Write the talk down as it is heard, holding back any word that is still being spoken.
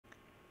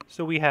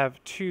So we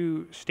have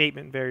two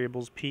statement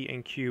variables, P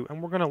and Q,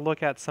 and we're going to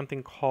look at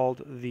something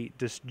called the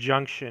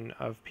disjunction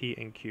of P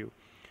and Q.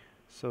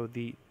 So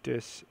the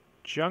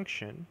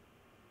disjunction,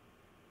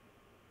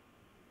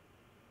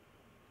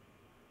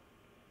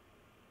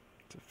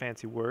 it's a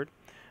fancy word,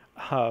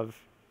 of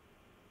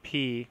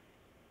P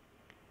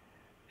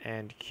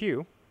and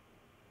Q.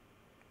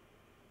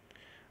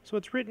 So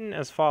it's written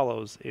as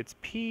follows. It's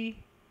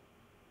P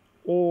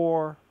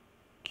or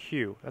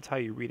Q. That's how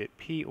you read it,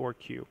 P or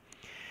Q.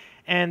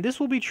 And this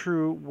will be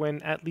true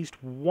when at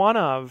least one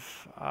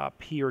of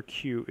P or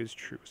Q is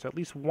true. So at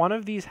least one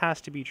of these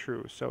has to be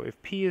true. So if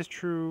P is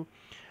true,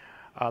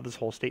 this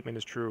whole statement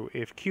is true.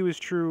 If Q is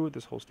true,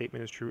 this whole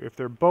statement is true. If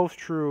they're both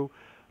true,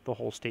 the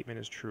whole statement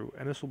is true.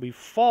 And this will be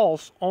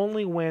false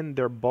only when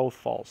they're both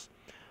false.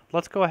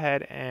 Let's go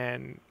ahead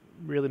and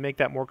really make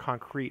that more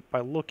concrete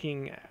by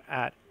looking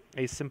at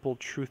a simple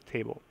truth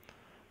table.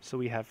 So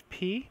we have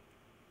P,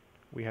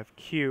 we have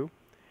Q,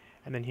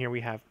 and then here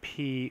we have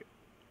P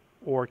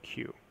or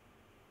Q.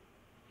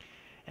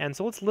 And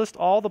so let's list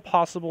all the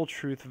possible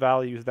truth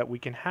values that we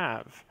can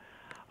have.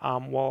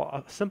 Well,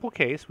 a simple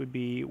case would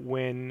be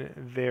when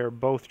they're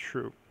both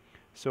true.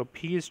 So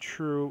P is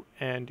true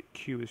and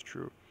Q is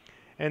true.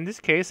 In this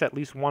case, at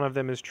least one of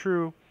them is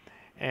true,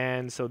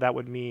 and so that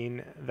would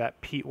mean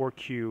that P or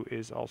Q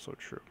is also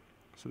true.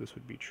 So this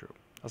would be true.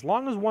 As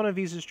long as one of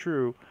these is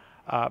true,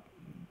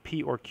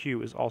 P or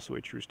Q is also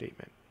a true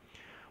statement.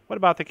 What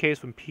about the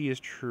case when P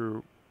is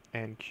true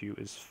and Q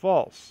is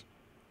false?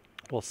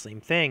 Well,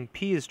 same thing.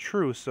 P is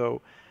true,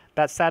 so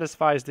that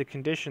satisfies the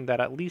condition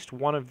that at least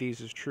one of these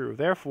is true.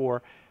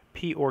 Therefore,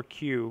 P or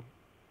Q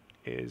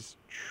is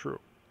true.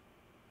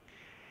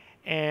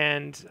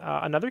 And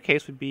another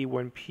case would be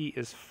when P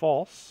is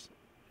false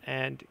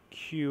and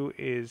Q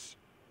is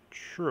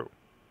true.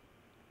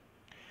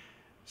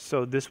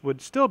 So this would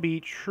still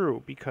be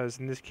true because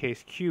in this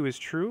case Q is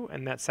true,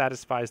 and that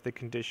satisfies the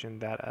condition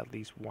that at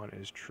least one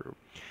is true.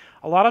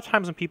 A lot of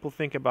times when people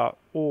think about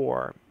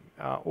or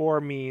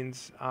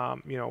means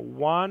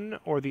one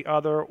or the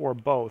other or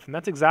both, and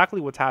that's exactly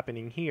what's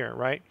happening here,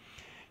 right?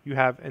 You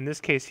have, in this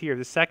case here,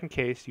 the second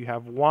case, you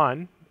have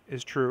one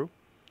is true,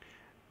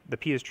 the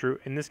P is true.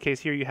 In this case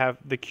here, you have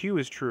the Q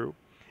is true,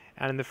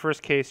 and in the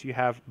first case, you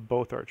have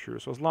both are true.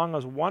 So as long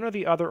as one or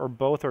the other or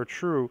both are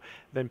true,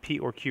 then P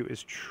or Q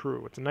is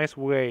true. It's a nice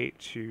way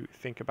to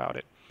think about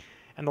it.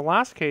 And the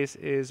last case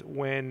is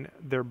when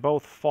they're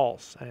both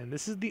false, and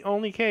this is the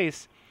only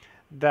case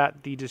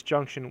that the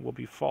disjunction will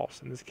be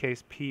false. In this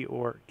case, P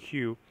or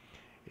Q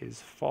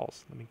is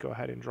false. Let me go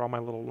ahead and draw my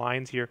little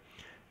lines here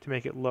to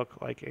make it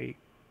look like a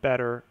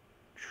better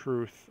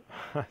truth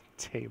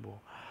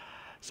table.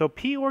 So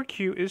P or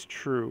Q is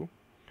true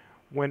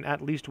when at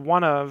least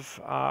one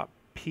of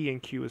P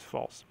and Q is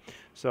false.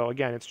 So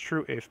again, it's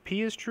true if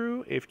P is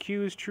true, if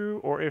Q is true,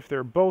 or if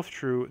they're both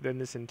true, then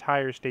this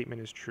entire statement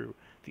is true.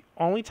 The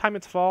only time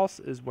it's false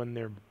is when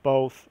they're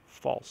both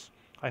false.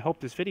 I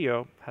hope this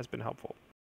video has been helpful.